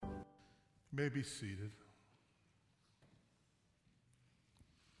You may be seated.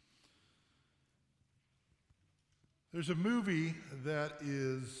 There's a movie that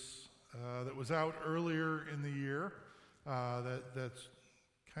was out earlier in the year that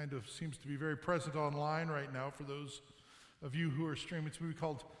kind of seems to be very present online right now for those of you who are streaming. It's a movie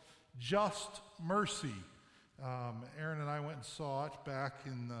called Just Mercy. Aaron and I went and saw it back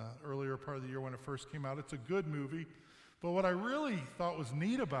in the earlier part of the year when it first came out. It's a good movie. But what I really thought was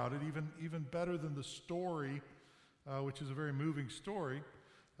neat about it, even better than the story, which is a very moving story,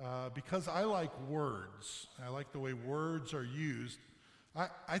 because I like words. I like the way words are used.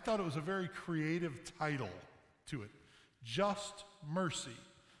 I thought it was a very creative title to it. Just Mercy.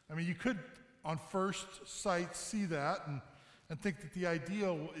 I mean, you could, on first sight, see that and think that the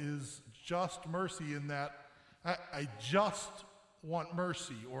idea is just mercy in that I just want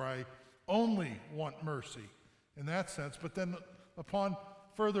mercy, or I only want mercy. In that sense, but then upon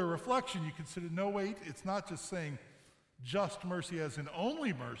further reflection, you consider, no, wait, it's not just saying just mercy as in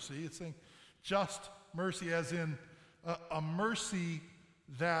only mercy, it's saying just mercy as in a mercy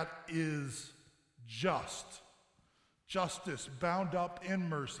that is just. Justice bound up in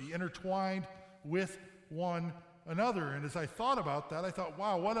mercy, intertwined with one another. And as I thought about that, I thought,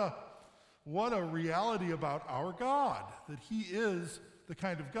 wow, what a reality about our God, that He is the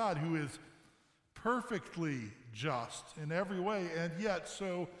kind of God who is perfectly just in every way, and yet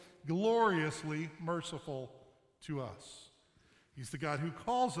so gloriously merciful to us. He's the God who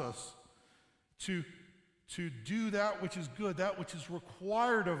calls us to do that which is good, that which is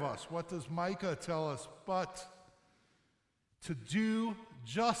required of us. What does Micah tell us? But to do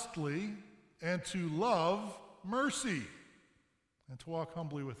justly and to love mercy and to walk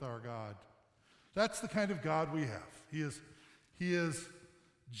humbly with our God. That's the kind of God we have. He is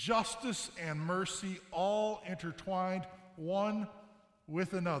justice and mercy all intertwined one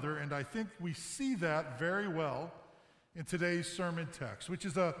with another, and I think we see that very well in today's sermon text, which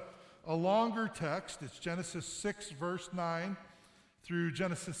is a longer text. It's Genesis 6, verse 9 through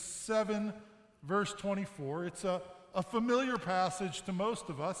Genesis 7, verse 24. It's a familiar passage to most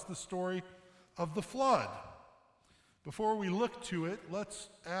of us, the story of the flood. Before we look to it, let's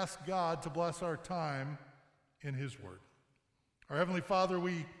ask God to bless our time in His Word. Our Heavenly Father,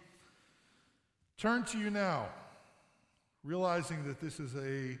 we turn to You now, realizing that this is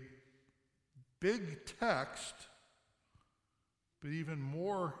a big text, but even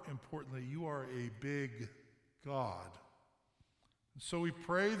more importantly, You are a big God. And so we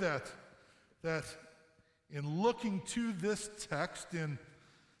pray that in looking to this text, in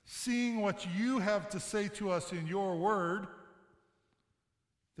seeing what You have to say to us in Your Word,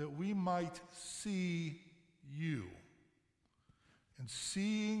 that we might see You. And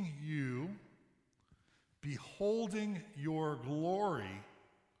seeing You, beholding Your glory,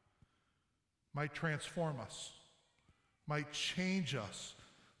 might transform us, might change us,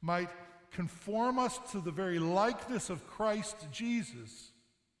 might conform us to the very likeness of Christ Jesus,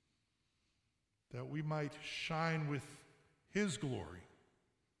 that we might shine with His glory,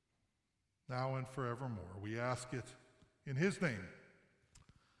 now and forevermore. We ask it in His name.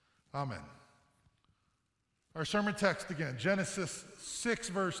 Amen. Our sermon text again, Genesis 6,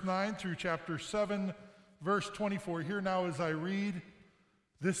 verse 9 through chapter 7, verse 24. Here now as I read,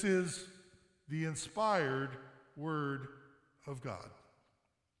 this is the inspired Word of God.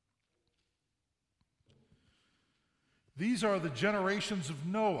 These are the generations of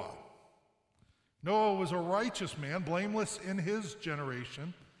Noah. Noah was a righteous man, blameless in his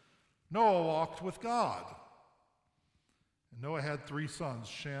generation. Noah walked with God. And Noah had 3 sons,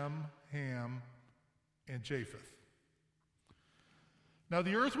 Shem, Ham, and Japheth. Now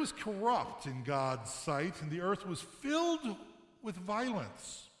the earth was corrupt in God's sight, and the earth was filled with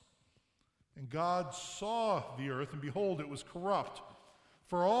violence. And God saw the earth, and behold, it was corrupt,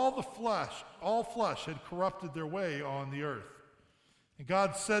 for all flesh had corrupted their way on the earth. And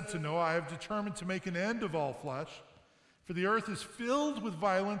God said to Noah, I have determined to make an end of all flesh, for the earth is filled with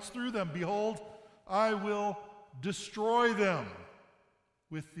violence through them. Behold, I will destroy them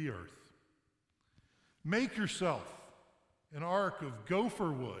with the earth. Make yourself an ark of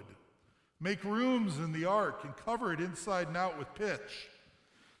gopher wood. Make rooms in the ark and cover it inside and out with pitch.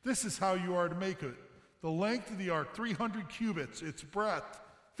 This is how you are to make it. The length of the ark, 300 cubits, its breadth,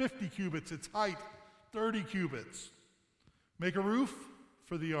 50 cubits, its height, 30 cubits. Make a roof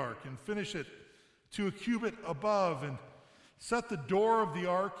for the ark and finish it to a cubit above, and set the door of the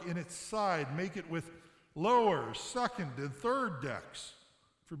ark in its side. Make it with lower, second, and third decks.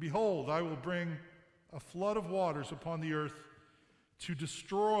 For behold, I will bring a flood of waters upon the earth to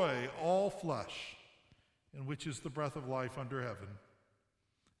destroy all flesh, in which is the breath of life under heaven.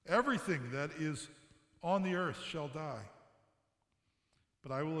 everything that is on the earth shall die.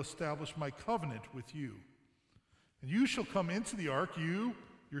 But I will establish my covenant with you. And you shall come into the ark, you,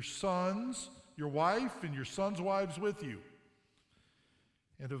 your sons, your wife, and your sons' wives with you.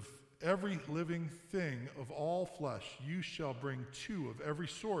 And of every living thing of all flesh, you shall bring 2 of every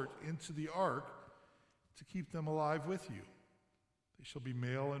sort into the ark to keep them alive with you. They shall be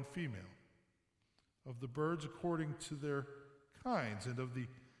male and female. Of the birds according to their kinds, and of the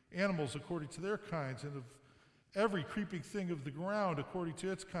animals according to their kinds, and of every creeping thing of the ground according to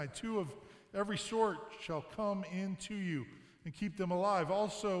its kind. 2 of every sort shall come into you, and keep them alive.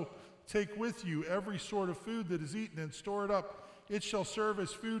 Also take with you every sort of food that is eaten, and store it up. It shall serve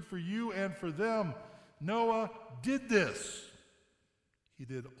as food for you and for them. Noah did this. He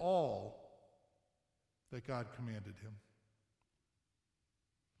did all that God commanded him.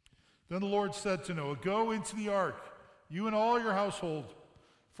 Then the Lord said to Noah, "Go into the ark, you and all your household,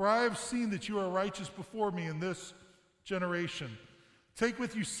 for I have seen that you are righteous before me in this generation. Take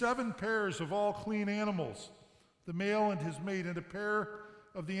with you 7 pairs of all clean animals, the male and his mate, and a pair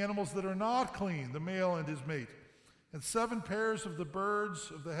of the animals that are not clean, the male and his mate, and 7 pairs of the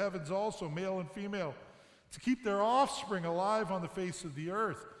birds of the heavens also, male and female, to keep their offspring alive on the face of the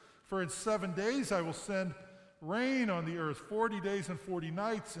earth. For in 7 days I will send rain on the earth, 40 days and 40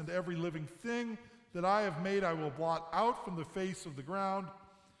 nights, and every living thing that I have made I will blot out from the face of the ground."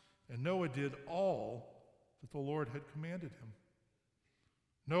 And Noah did all that the Lord had commanded him.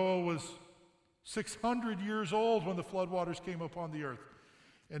 Noah was 600 years old when the floodwaters came upon the earth.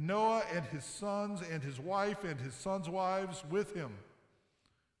 And Noah and his sons and his wife and his sons' wives with him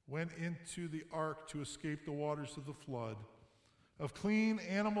went into the ark to escape the waters of the flood, of clean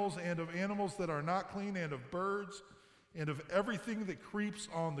animals and of animals that are not clean, and of birds and of everything that creeps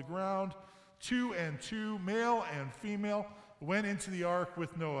on the ground. 2 and 2, male and female, went into the ark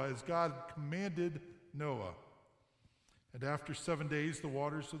with Noah as God commanded Noah. And after 7 days, the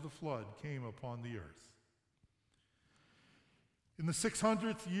waters of the flood came upon the earth. In the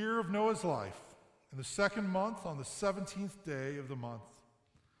 600th year of Noah's life, in the 2nd month, on the 17th day of the month,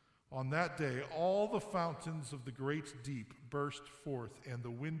 on that day, all the fountains of the great deep burst forth, and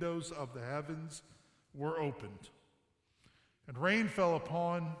the windows of the heavens were opened. And rain fell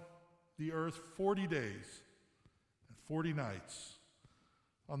upon the earth 40 days and 40 nights.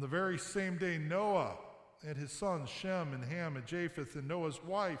 On the very same day, Noah and his sons, Shem and Ham and Japheth, and Noah's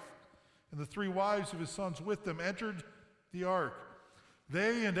wife, and the 3 wives of his sons with them, entered the ark.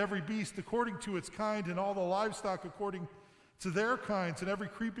 They and every beast according to its kind, and all the livestock according to their kinds, and every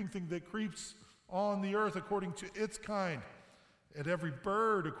creeping thing that creeps on the earth according to its kind, and every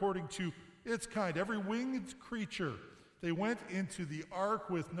bird according to its kind, every winged creature. They went into the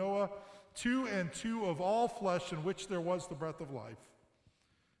ark with Noah, 2 and 2 of all flesh, in which there was the breath of life.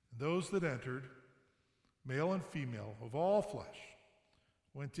 And those that entered, male and female, of all flesh,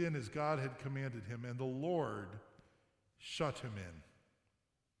 went in as God had commanded him, and the Lord shut him in.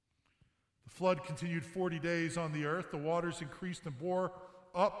 The flood continued 40 days on the earth. The waters increased and bore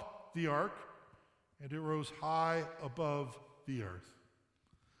up the ark, and it rose high above the earth.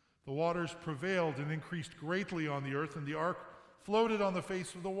 The waters prevailed and increased greatly on the earth, and the ark floated on the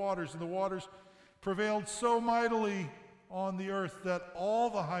face of the waters, and the waters prevailed so mightily on the earth that all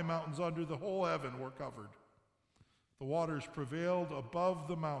the high mountains under the whole heaven were covered. The waters prevailed above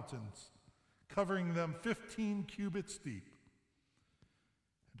the mountains, covering them 15 cubits deep.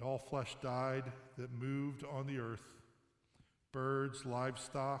 And all flesh died that moved on the earth, birds,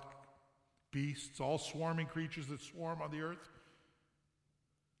 livestock, beasts, all swarming creatures that swarm on the earth,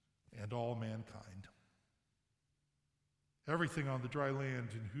 and all mankind. Everything on the dry land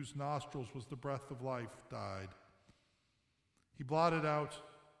in whose nostrils was the breath of life died. He blotted out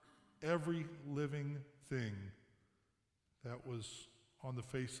every living thing that was on the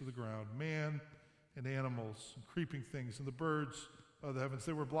face of the ground, man and animals and creeping things and the birds of the heavens.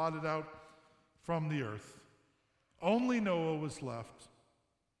 They were blotted out from the earth. Only Noah was left,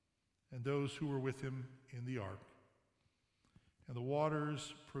 and those who were with him in the ark. And the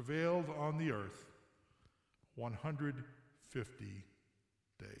waters prevailed on the earth 150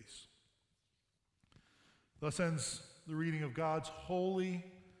 days. Thus ends the reading of God's holy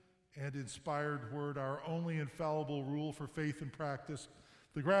and inspired word, our only infallible rule for faith and practice.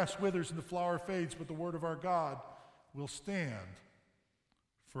 The grass withers and the flower fades, but the word of our God will stand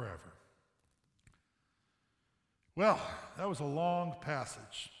forever. Well, that was a long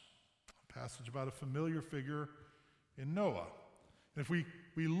passage, a passage about a familiar figure in Noah. And if we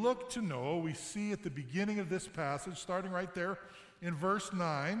look to Noah, we see at the beginning of this passage, starting right there in verse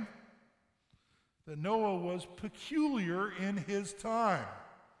 9, that Noah was peculiar in his time.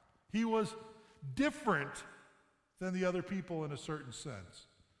 He was different than the other people in a certain sense.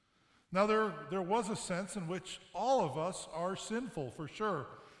 Now, there was a sense in which all of us are sinful, for sure.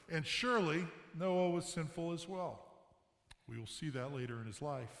 And surely Noah was sinful as well. We will see that later in his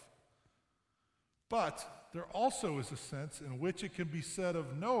life. But there also is a sense in which it can be said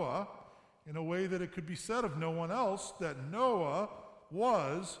of Noah, in a way that it could be said of no one else, that Noah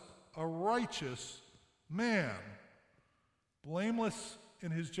was a righteous man, blameless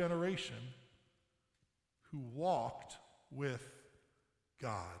in his generation, who walked with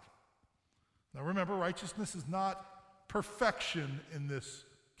God. Now remember, righteousness is not perfection in this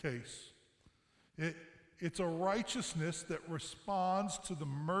case. It's a righteousness that responds to the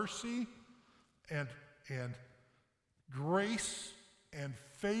mercy and grace and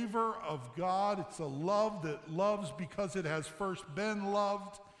favor of God. It's a love that loves because it has first been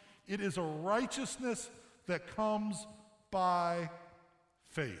loved. It is a righteousness that comes by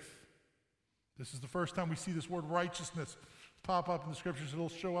faith. This is the first time we see this word righteousness pop up in the scriptures. It'll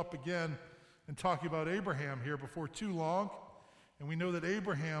show up again in talking about Abraham here before too long. And we know that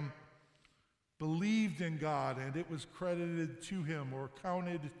Abraham believed in God, and it was credited to him or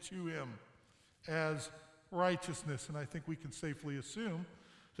counted to him as righteousness. And I think we can safely assume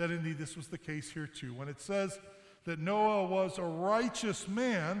that indeed this was the case here too. When it says that Noah was a righteous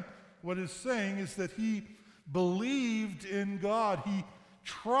man, what it's saying is that he believed in God. He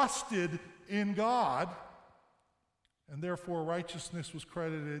trusted in God, and therefore righteousness was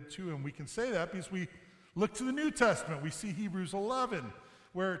credited to him. We can say that because we look to the New Testament. We see Hebrews 11,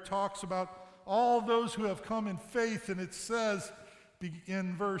 where it talks about all those who have come in faith, and it says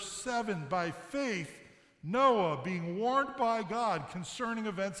in verse 7, by faith Noah, being warned by God concerning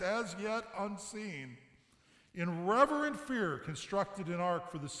events as yet unseen, in reverent fear constructed an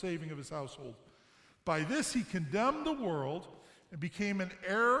ark for the saving of his household. By this he condemned the world and became an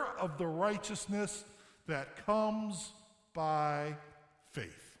heir of the righteousness that comes by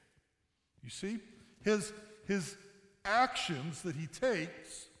faith. You see, his actions that he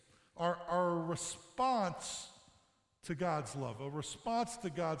takes are a response to God's love, a response to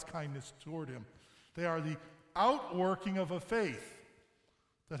God's kindness toward him. They are the outworking of a faith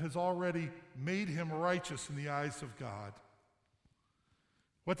that has already made him righteous in the eyes of God.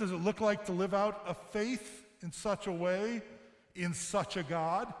 What does it look like to live out a faith in such a way, in such a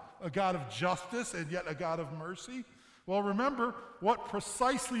God of justice and yet a God of mercy? Well, remember what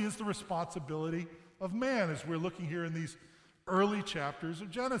precisely is the responsibility of man as we're looking here in these early chapters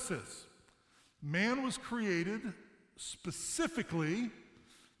of Genesis. Man was created specifically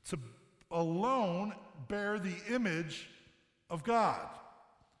to alone bear the image of God,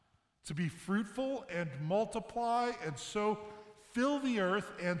 to be fruitful and multiply and so fill the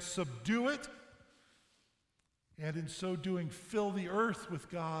earth and subdue it, and in so doing fill the earth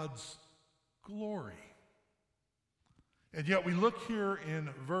with God's glory. And yet we look here in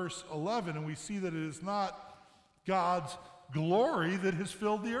verse 11 and we see that it is not God's glory that has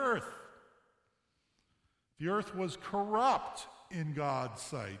filled the earth. The earth was corrupt in God's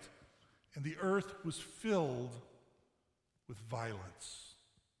sight, and the earth was filled with violence.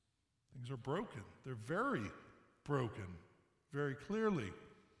 Things are broken. They're very broken, very clearly.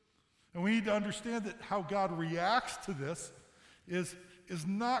 And we need to understand that how God reacts to this is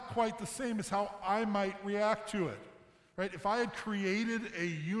not quite the same as how I might react to it. Right? If I had created a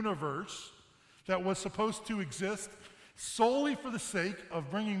universe that was supposed to exist solely for the sake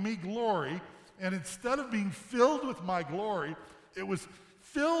of bringing me glory, and instead of being filled with my glory, it was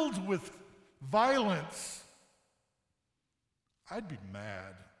filled with violence, I'd be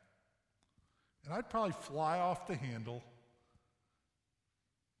mad. And I'd probably fly off the handle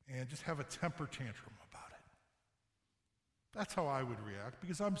and just have a temper tantrum about it. That's how I would react,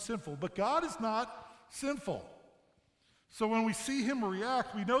 because I'm sinful. But God is not sinful. So when we see him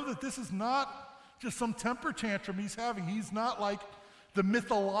react, we know that this is not just some temper tantrum he's having. He's not like the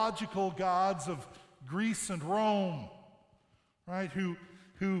mythological gods of Greece and Rome, right?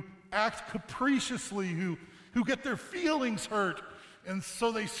 Who act capriciously, who get their feelings hurt, and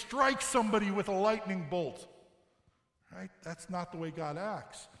so they strike somebody with a lightning bolt, right? That's not the way God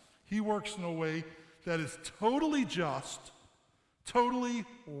acts. He works in a way that is totally just, totally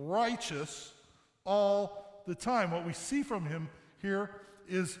righteous all the time. What we see from him here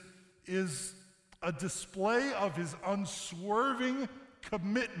is a display of his unswerving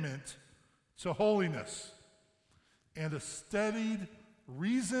commitment to holiness and a steadied,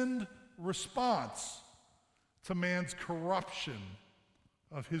 reasoned response to man's corruption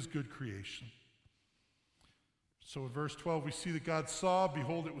of his good creation. So in verse 12 we see that God saw,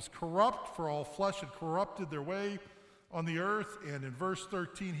 behold, it was corrupt, for all flesh had corrupted their way on the earth. And in verse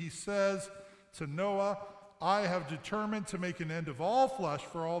 13 he says to Noah, I have determined to make an end of all flesh,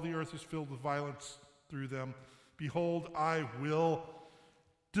 for all the earth is filled with violence through them. Behold, I will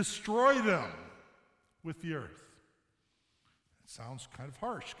destroy them with the earth. It sounds kind of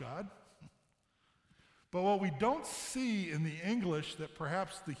harsh, God. But what we don't see in the English that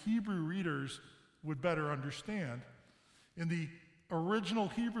perhaps the Hebrew readers would better understand, in the original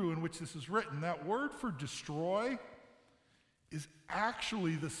Hebrew in which this is written, that word for destroy is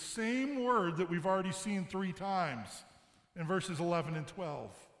actually the same word that we've already seen 3 times in verses 11 and 12.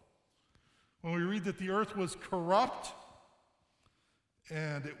 When we read that the earth was corrupt,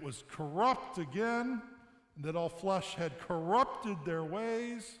 and it was corrupt again, and that all flesh had corrupted their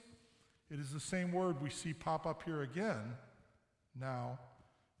ways, it is the same word we see pop up here again now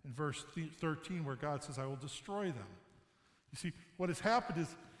in verse 13, where God says, I will destroy them. You see, what has happened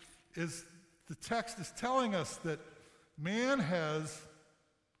is the text is telling us that man has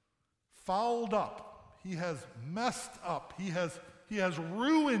fouled up. He has messed up. He has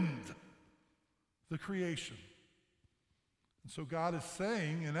ruined the creation. And so God is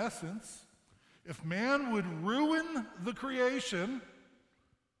saying, in essence, if man would ruin the creation,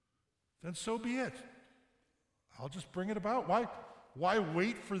 then so be it. I'll just bring it about. Why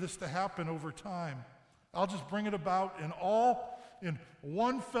wait for this to happen over time? I'll just bring it about in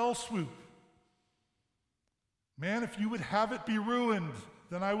one fell swoop. Man, if you would have it be ruined,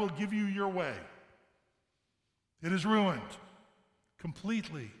 then I will give you your way. It is ruined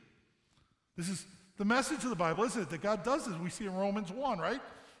completely. This is the message of the Bible, isn't it? That God does this. We see in Romans 1, right?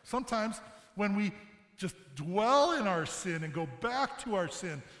 Sometimes when we just dwell in our sin and go back to our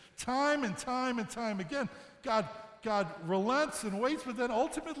sin time and time and time again, God relents and waits, but then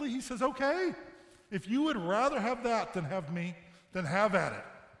ultimately he says, okay, if you would rather have that than have me, then have at it.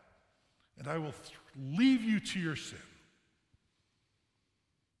 And I will leave you to your sin.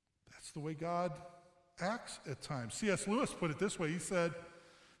 That's the way God acts at times. C.S. Lewis put it this way. He said,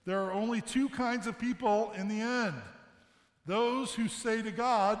 there are only 2 kinds of people in the end. Those who say to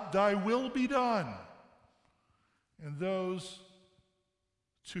God, thy will be done. And those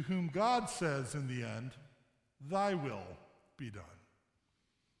to whom God says in the end, thy will be done.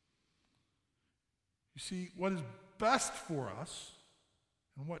 You see, what is best for us,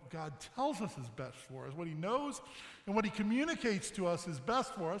 and what God tells us is best for us, what he knows and what he communicates to us is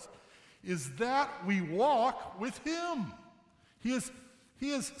best for us, is that we walk with him. He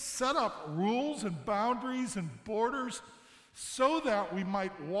has set up rules and boundaries and borders so that we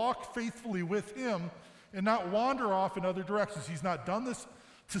might walk faithfully with him and not wander off in other directions. He's not done this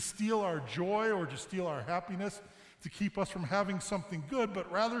to steal our joy or to steal our happiness, to keep us from having something good,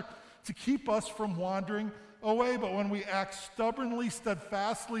 but rather to keep us from wandering away. But when we act stubbornly,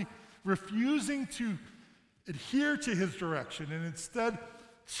 steadfastly, refusing to adhere to his direction and instead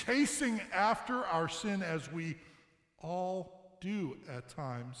chasing after our sin, as we all do at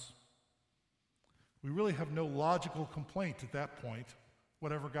times, we really have no logical complaint at that point,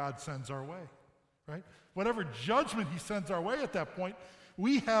 whatever God sends our way, right? Whatever judgment he sends our way at that point,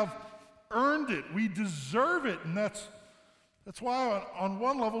 we have earned it. We deserve it. And that's why on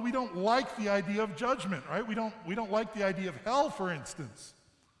one level we don't like the idea of judgment, right? We don't like the idea of hell, for instance.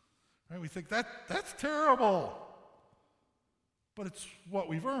 Right? We think that's terrible. But it's what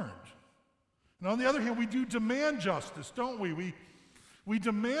we've earned. And on the other hand, we do demand justice, don't we? We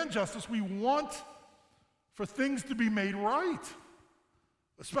demand justice. We want for things to be made right,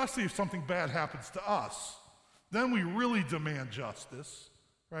 especially if something bad happens to us. Then we really demand justice,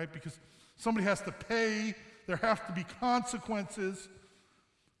 right? Because somebody has to pay, there have to be consequences.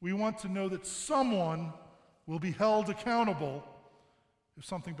 We want to know that someone will be held accountable if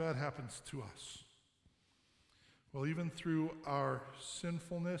something bad happens to us. Well, even through our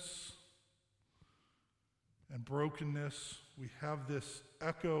sinfulness and brokenness, we have this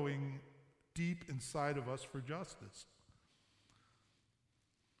echoing deep inside of us for justice.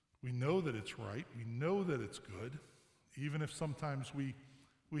 We know that it's right. We know that it's good, even if sometimes we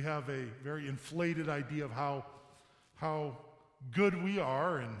have a very inflated idea of how good we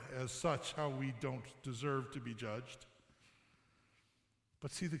are, and as such, how we don't deserve to be judged.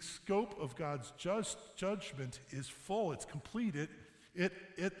 But see, the scope of God's judgment is full. It's complete.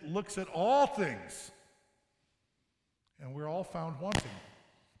 It looks at all things. And we're all found wanting.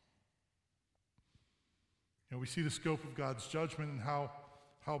 You know, we see the scope of God's judgment and how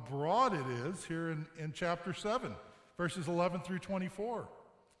broad it is here in chapter 7, verses 11 through 24.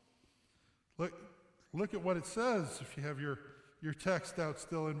 Look at what it says. If you have your text out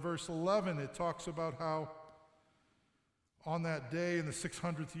still in verse 11, it talks about how On that day, in the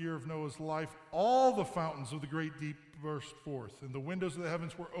 600th year of Noah's life, all the fountains of the great deep burst forth, and the windows of the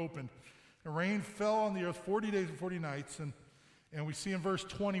heavens were opened, and rain fell on the earth 40 days and 40 nights. And we see in verse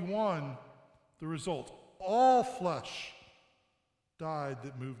 21 the result. All flesh died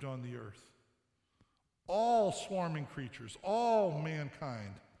that moved on the earth. All swarming creatures, all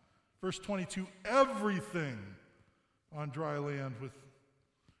mankind. Verse 22, everything on dry land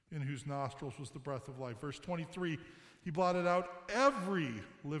in whose nostrils was the breath of life. Verse 23, he blotted out every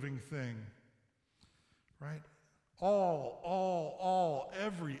living thing. Right? All,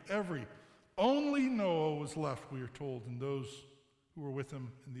 every. Only Noah was left, we are told, and those who were with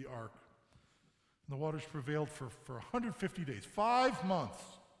him in the ark. And the waters prevailed for 150 days, 5 months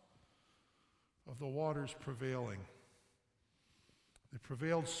of the waters prevailing. They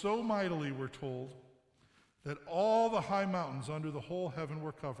prevailed so mightily, we're told, that all the high mountains under the whole heaven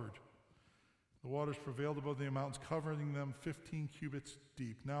were covered. The waters prevailed above the mountains, covering them 15 cubits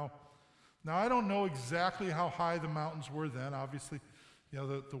deep. Now I don't know exactly how high the mountains were then. Obviously,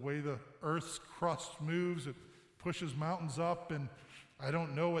 the way the earth's crust moves, it pushes mountains up, and I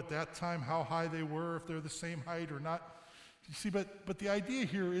don't know at that time how high they were, if they're the same height or not. You see, but the idea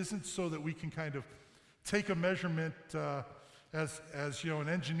here isn't so that we can kind of take a measurement as an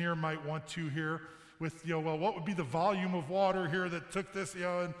engineer might want to here with, well, what would be the volume of water here that took this,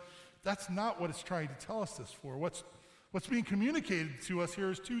 and that's not what it's trying to tell us this for. What's being communicated to us here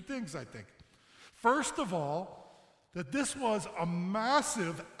is two things, I think. First of all, that this was a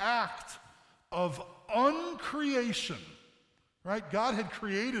massive act of uncreation, right? God had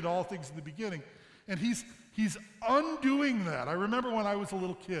created all things in the beginning, and he's undoing that. I remember when I was a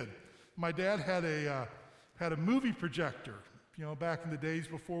little kid, my dad had a movie projector, back in the days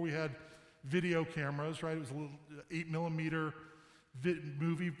before we had video cameras, right? It was a little 8mm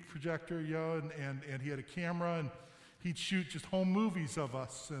movie projector, and he had a camera, and he'd shoot just home movies of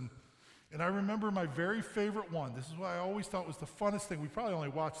us. And I remember my very favorite one. This is what I always thought was the funnest thing. We probably only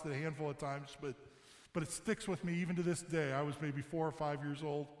watched it a handful of times, but it sticks with me even to this day. I was maybe 4 or 5 years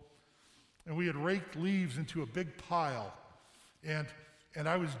old, and we had raked leaves into a big pile, and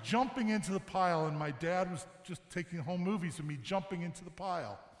I was jumping into the pile, and my dad was just taking home movies of me jumping into the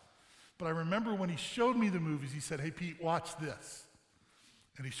pile. But I remember when he showed me the movies, he said, "Hey, Pete, watch this."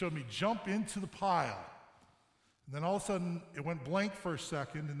 And he showed me jump into the pile. And then all of a sudden, it went blank for a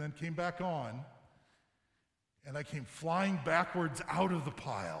second and then came back on. And I came flying backwards out of the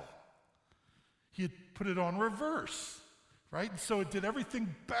pile. He had put it on reverse, right? And so it did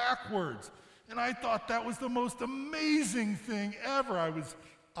everything backwards. And I thought that was the most amazing thing ever. I was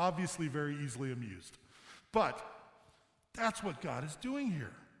obviously very easily amused. But that's what God is doing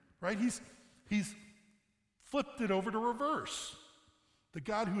here, right? He's flipped it over to reverse. The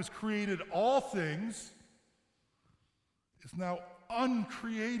God who has created all things is now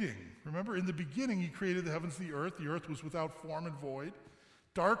uncreating. Remember, in the beginning, he created the heavens and the earth. The earth was without form and void.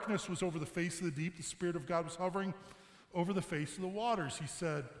 Darkness was over the face of the deep. The Spirit of God was hovering over the face of the waters. He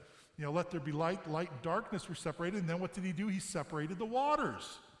said, let there be light. Light and darkness were separated. And then what did he do? He separated the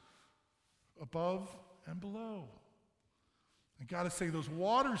waters above and below. And God is saying, those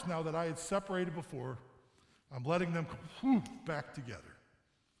waters now that I had separated before, I'm letting them come back together.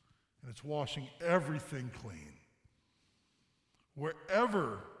 And it's washing everything clean.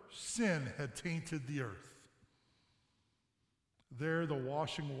 Wherever sin had tainted the earth, there the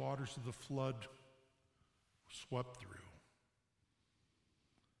washing waters of the flood swept through.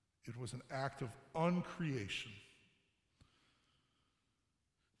 It was an act of uncreation.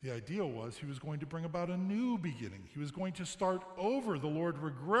 The idea was he was going to bring about a new beginning. He was going to start over. The Lord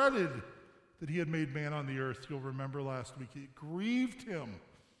regretted that he had made man on the earth. You'll remember last week. It grieved him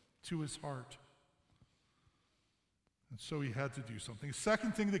to his heart. And so he had to do something. The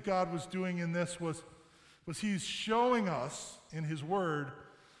second thing that God was doing in this was he's showing us in his word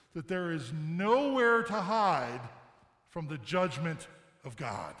that there is nowhere to hide from the judgment of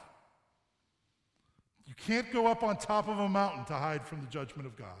God. You can't go up on top of a mountain to hide from the judgment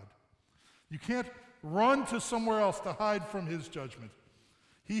of God. You can't run to somewhere else to hide from his judgment.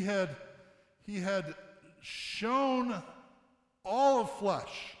 He had shown all of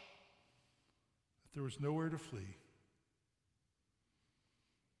flesh that there was nowhere to flee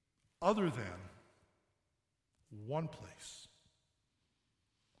other than one place.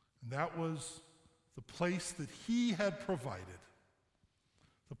 And that was the place that he had provided.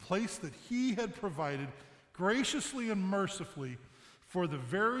 The place that he had provided graciously and mercifully for the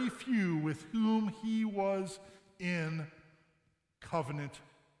very few with whom he was in covenant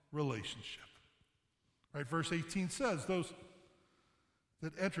relationship. Right? Verse 18 says, those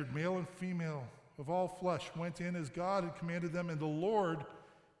that entered, male and female of all flesh went in as God had commanded them, and the Lord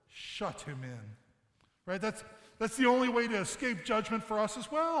shut him in. Right? That's the only way to escape judgment for us as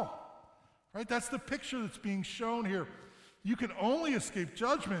well. Right? That's the picture that's being shown here. You can only escape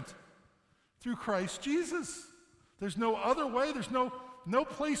judgment through Christ Jesus. There's no other way. There's no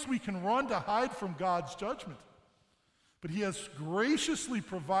place we can run to hide from God's judgment. But he has graciously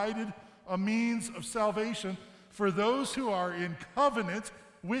provided a means of salvation for those who are in covenant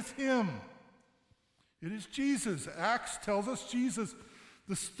with him. It is Jesus. Acts tells us Jesus,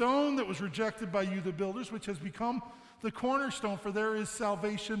 the stone that was rejected by you, the builders, which has become the cornerstone, for there is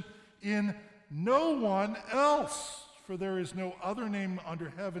salvation in no one else. For there is no other name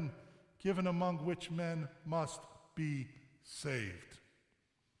under heaven given among which men must be saved.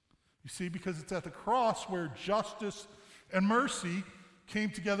 You see, because it's at the cross where justice and mercy came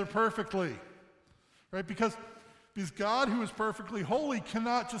together perfectly. Right? Because God, who is perfectly holy,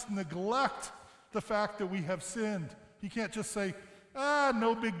 cannot just neglect the fact that we have sinned. He can't just say,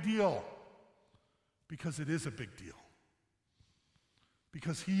 no big deal. Because it is a big deal.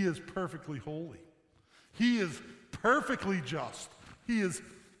 Because he is perfectly holy. He is perfectly just. He is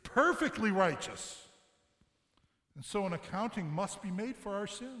perfectly righteous. And so an accounting must be made for our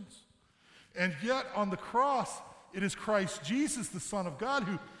sins. And yet on the cross, it is Christ Jesus, the Son of God,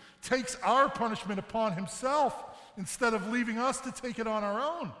 who takes our punishment upon himself instead of leaving us to take it on our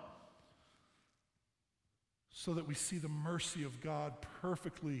own. So that we see the mercy of God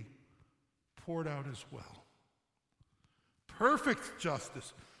perfectly poured out as well. Perfect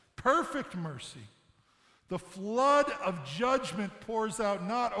justice, perfect mercy. The flood of judgment pours out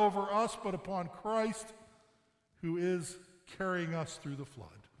not over us, but upon Christ, who is carrying us through the flood.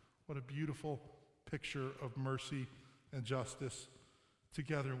 What a beautiful picture of mercy and justice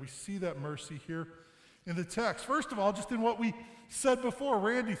together. We see that mercy here in the text. First of all, just in what we said before,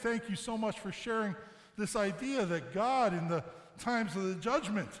 Randy, thank you so much for sharing this idea that God, in the times of the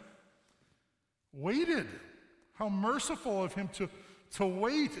judgment, waited. How merciful of him to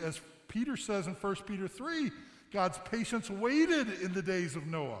wait, as Peter says in 1 Peter 3, God's patience waited in the days of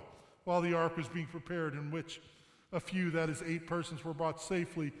Noah while the ark was being prepared, in which a few, that is 8 persons, were brought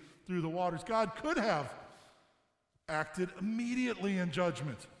safely through the waters. God could have acted immediately in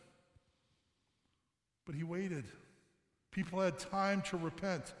judgment, but he waited. People had time to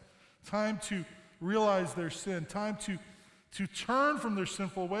repent, time to realize their sin, time to turn from their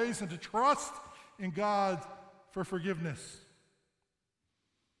sinful ways and to trust in God for forgiveness.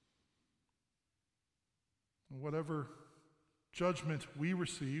 Whatever judgment we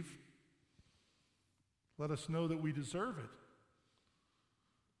receive, let us know that we deserve it.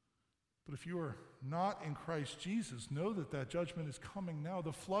 But if you are not in Christ Jesus, know that that judgment is coming now.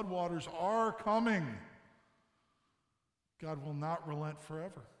 The floodwaters are coming. God will not relent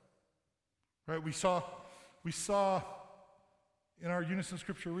forever. Right? We saw in our Unison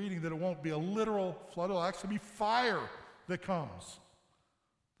Scripture reading that it won't be a literal flood. It'll actually be fire that comes.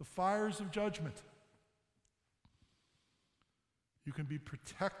 The fires of judgment. You can be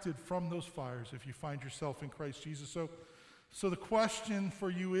protected from those fires if you find yourself in Christ Jesus. So the question for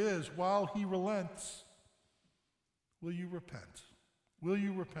you is, while he relents, will you repent? Will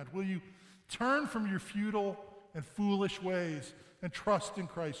you repent? Will you turn from your futile and foolish ways and trust in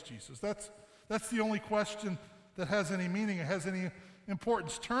Christ Jesus? That's the only question that has any meaning, it has any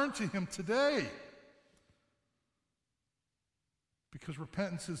importance. Turn to him today, because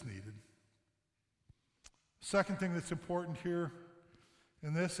repentance is needed. Second thing that's important here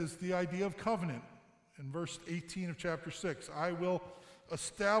in this is the idea of covenant. In verse 18 of chapter 6, I will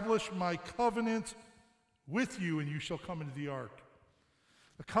establish my covenant with you, and you shall come into the ark.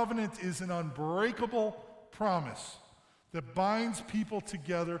 A covenant is an unbreakable promise that binds people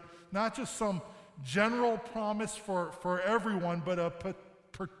together, not just some general promise for everyone, but a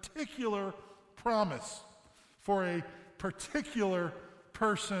particular promise for a particular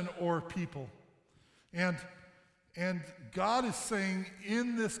person or people. And God is saying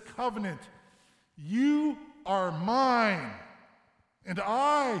in this covenant, you are mine, and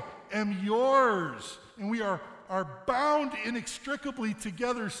I am yours. And we are bound inextricably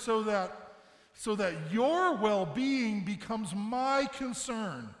together so that your well-being becomes my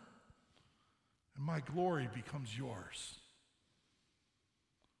concern, and my glory becomes yours.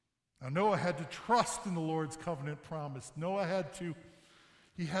 Now, Noah had to trust in the Lord's covenant promise. Noah had to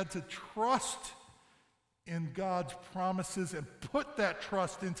trust in God's promises and put that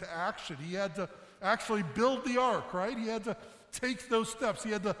trust into action. He had to actually build the ark, right? He had to take those steps. He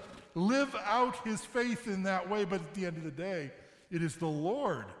had to live out his faith in that way. But at the end of the day, it is the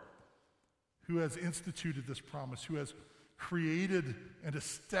Lord who has instituted this promise, who has created and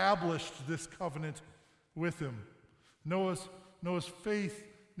established this covenant with him. Noah's faith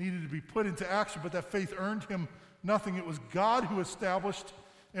needed to be put into action, but that faith earned him nothing. It was God who established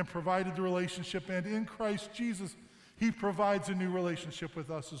and provided the relationship, and in Christ Jesus, he provides a new relationship with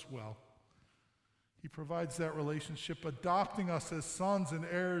us as well. He provides that relationship, adopting us as sons and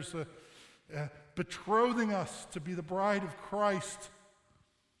heirs, betrothing us to be the bride of Christ.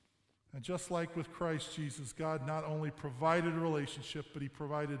 And just like with Christ Jesus, God not only provided a relationship, but he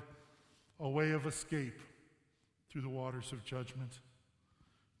provided a way of escape through the waters of judgment.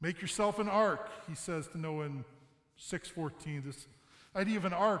 Make yourself an ark, he says to Noah in 6:14. This idea of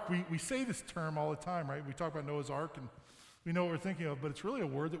an ark, we say this term all the time, right? We talk about Noah's ark and we know what we're thinking of, but it's really a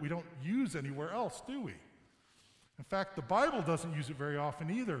word that we don't use anywhere else, do we? In fact, the Bible doesn't use it very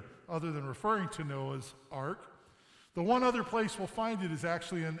often either, other than referring to Noah's ark. The one other place we'll find it is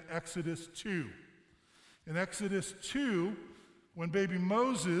actually in Exodus 2. In Exodus 2, when baby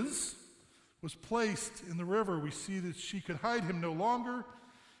Moses was placed in the river, we see that she could hide him no longer.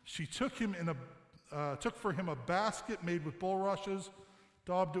 She took for him a basket made with bulrushes,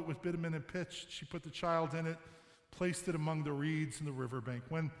 daubed it with bitumen and pitch. She put the child in it, placed it among the reeds in the riverbank.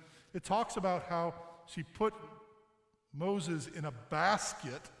 When it talks about how she put Moses in a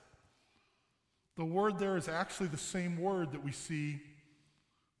basket, the word there is actually the same word that we see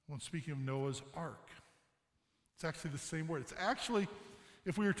when speaking of Noah's ark. It's actually the same word. It's actually,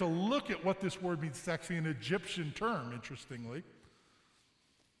 if we were to look at what this word means, it's actually an Egyptian term, interestingly.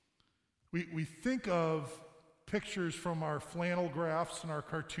 We think of pictures from our flannel graphs and our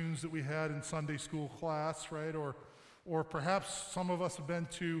cartoons that we had in Sunday school class, right? Or perhaps some of us have been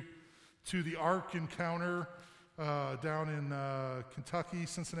to the Ark Encounter down in Kentucky,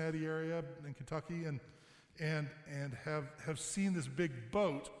 Cincinnati area in Kentucky, and have seen this big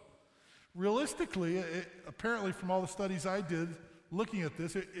boat. Realistically, apparently from all the studies I did looking at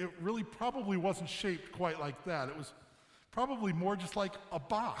this, it really probably wasn't shaped quite like that. It was probably more just like a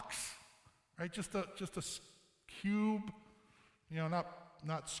box, right? Just a cube,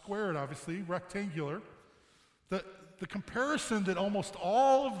 not squared, obviously, rectangular. The comparison that almost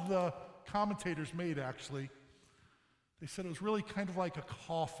all of the commentators made, actually, they said it was really kind of like a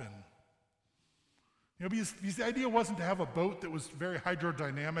coffin. Because the idea wasn't to have a boat that was very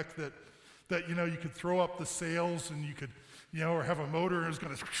hydrodynamic, that you could throw up the sails and you could, or have a motor and it was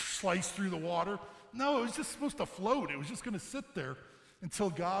going to slice through the water. No, it was just supposed to float. It was just going to sit there until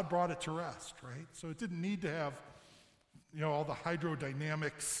God brought it to rest, right? So it didn't need to have, all the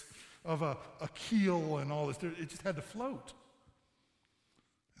hydrodynamics of a keel and all this. It just had to float.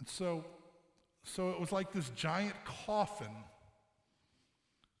 And so it was like this giant coffin.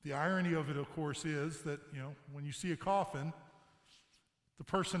 The irony of it, of course, is that, when you see a coffin, the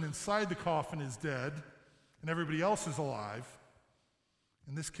person inside the coffin is dead and everybody else is alive.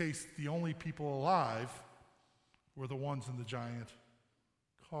 In this case, the only people alive were the ones in the giant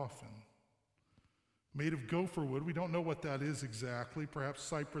coffin. Made of gopher wood. We don't know what that is exactly. Perhaps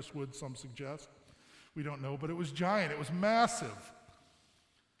cypress wood, some suggest. We don't know, but it was giant. It was massive.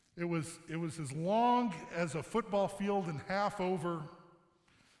 It was as long as a football field and half over,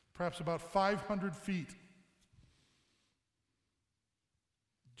 perhaps about 500 feet.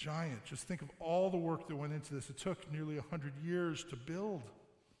 Giant. Just think of all the work that went into this. It took nearly 100 years to build.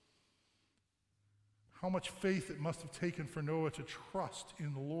 How much faith it must have taken for Noah to trust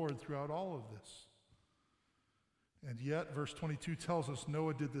in the Lord throughout all of this. And yet, verse 22 tells us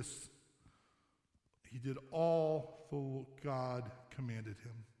Noah did this. He did all that God commanded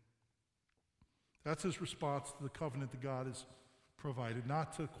him. That's his response to the covenant that God has provided.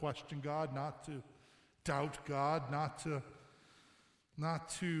 Not to question God, not to doubt God, not to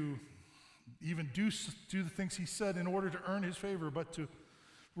even do the things he said in order to earn his favor, but to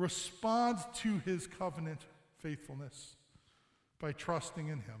respond to his covenant faithfulness by trusting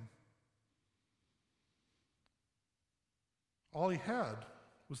in him. All he had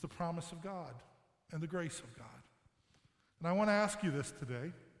was the promise of God and the grace of God. And I want to ask you this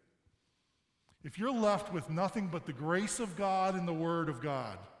today. If you're left with nothing but the grace of God and the Word of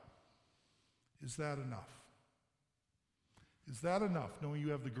God, is that enough? Is that enough, knowing you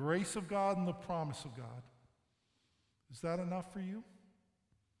have the grace of God and the promise of God? Is that enough for you?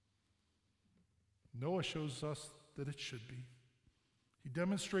 Noah shows us that it should be. He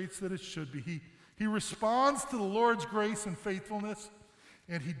demonstrates that it should be. He responds to the Lord's grace and faithfulness,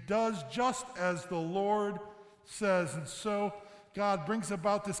 and he does just as the Lord says. And so God brings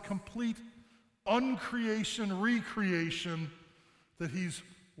about this complete uncreation, recreation that he's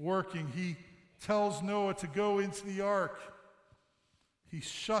working. He tells Noah to go into the ark. He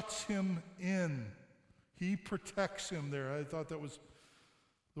shuts him in. He protects him there. I thought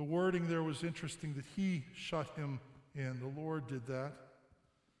the wording there was interesting, that he shut him in. The Lord did that.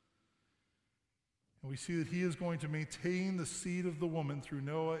 And we see that he is going to maintain the seed of the woman through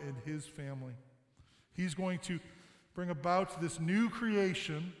Noah and his family. He's going to bring about this new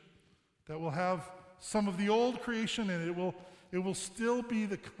creation that will have some of the old creation in it. It will still be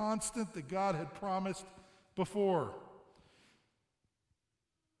the constant that God had promised before.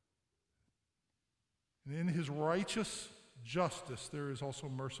 And in his righteous justice, there is also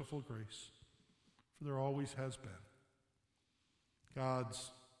merciful grace, for there always has been.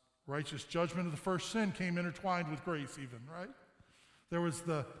 God's righteous judgment of the first sin came intertwined with grace even, right? There was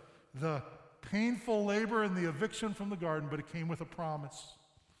the painful labor and the eviction from the garden, but it came with a promise.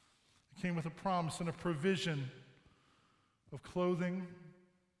 It came with a promise and a provision of clothing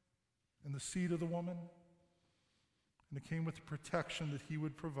and the seed of the woman. And it came with the protection that he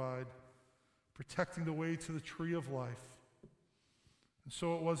would provide, protecting the way to the tree of life. And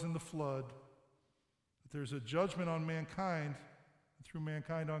so it was in the flood, that there's a judgment on mankind, and through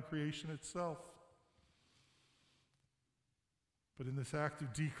mankind on creation itself. But in this act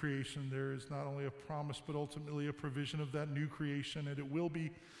of decreation, there is not only a promise, but ultimately a provision of that new creation. And it will be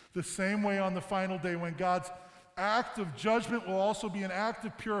the same way on the final day, when God's act of judgment will also be an act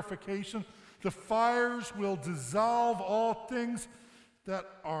of purification. The fires will dissolve all things that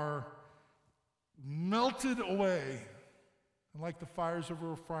are melted away. And like the fires of a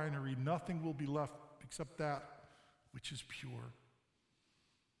refinery, nothing will be left except that which is pure.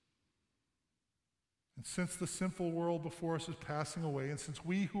 And since the sinful world before us is passing away, and since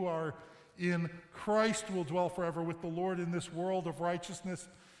we who are in Christ will dwell forever with the Lord in this world of righteousness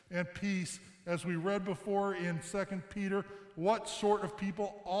and peace, as we read before in 2 Peter, what sort of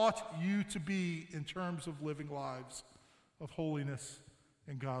people ought you to be in terms of living lives of holiness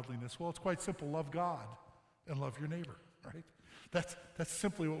and godliness? Well, it's quite simple. Love God and love your neighbor, right? That's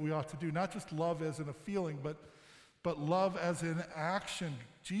simply what we ought to do. Not just love as in a feeling, but love as in action.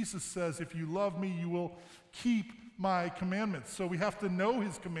 Jesus says, if you love me, you will keep my commandments. So we have to know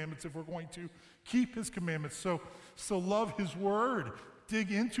his commandments if we're going to keep his commandments. So love his word.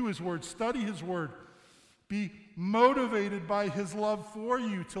 Dig into his word. Study his word. Be motivated by his love for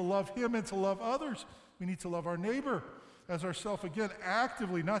you to love him and to love others. We need to love our neighbor as ourselves, again,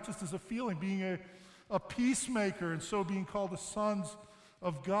 actively, not just as a feeling, being a peacemaker, and so being called the sons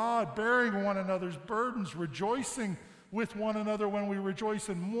of God, bearing one another's burdens, rejoicing with one another when we rejoice,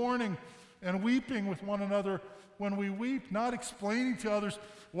 and mourning and weeping with one another when we weep, not explaining to others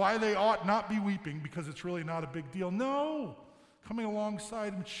why they ought not be weeping because it's really not a big deal. No, coming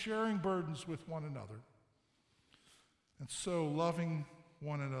alongside and sharing burdens with one another. And so loving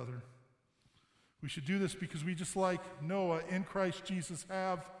one another. We should do this because we, just like Noah in Christ Jesus,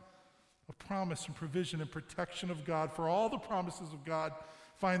 have a promise and provision and protection of God. For all the promises of God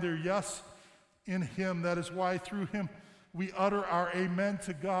find their yes in him. That is why through him we utter our amen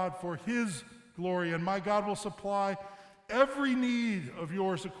to God for his glory. And my God will supply every need of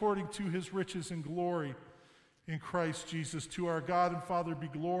yours according to his riches and glory in Christ Jesus. To our God and Father be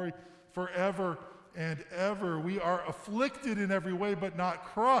glory forever and ever. We are afflicted in every way, but not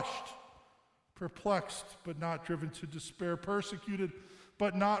crushed, perplexed, but not driven to despair, persecuted,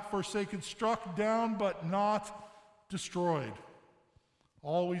 but not forsaken, struck down, but not destroyed,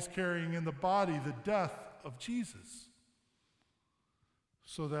 always carrying in the body the death of Jesus,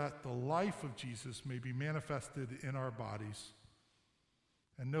 so that the life of Jesus may be manifested in our bodies.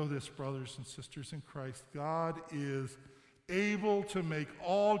 And know this, brothers and sisters in Christ, God is able to make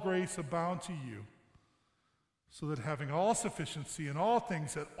all grace abound to you, so that having all sufficiency in all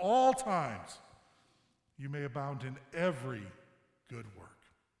things at all times, you may abound in every good work,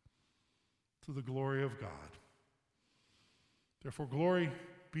 to the glory of God. Therefore, glory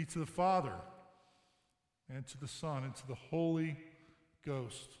be to the Father, and to the Son, and to the Holy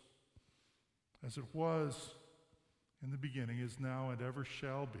Ghost, as it was in the beginning, is now, and ever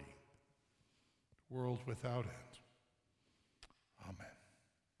shall be, world without end. Amen.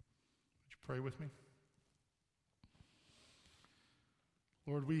 Would you pray with me?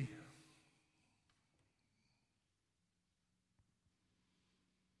 Lord, we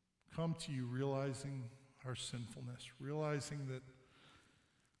come to you realizing our sinfulness, realizing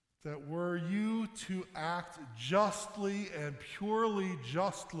that were you to act justly and purely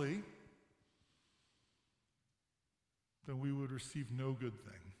justly, then we would receive no good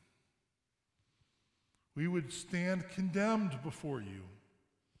thing. We would stand condemned before you,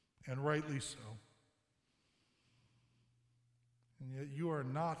 and rightly so. And yet you are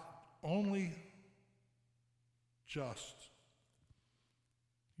not only just,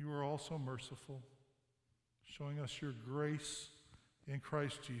 you are also merciful. showing us your grace in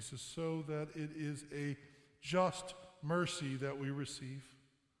Christ Jesus, so that it is a just mercy that we receive.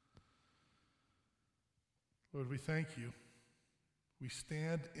 Lord, we thank you. We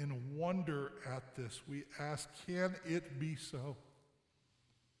stand in wonder at this. We ask, can it be so?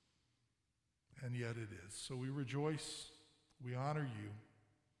 And yet it is. So we rejoice. We honor you.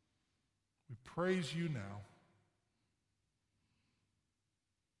 We praise you now.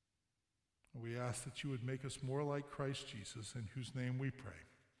 We ask that you would make us more like Christ Jesus, in whose name we pray.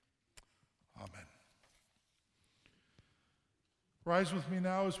 Amen. Rise with me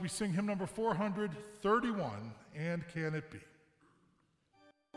now as we sing hymn number 431, And Can It Be?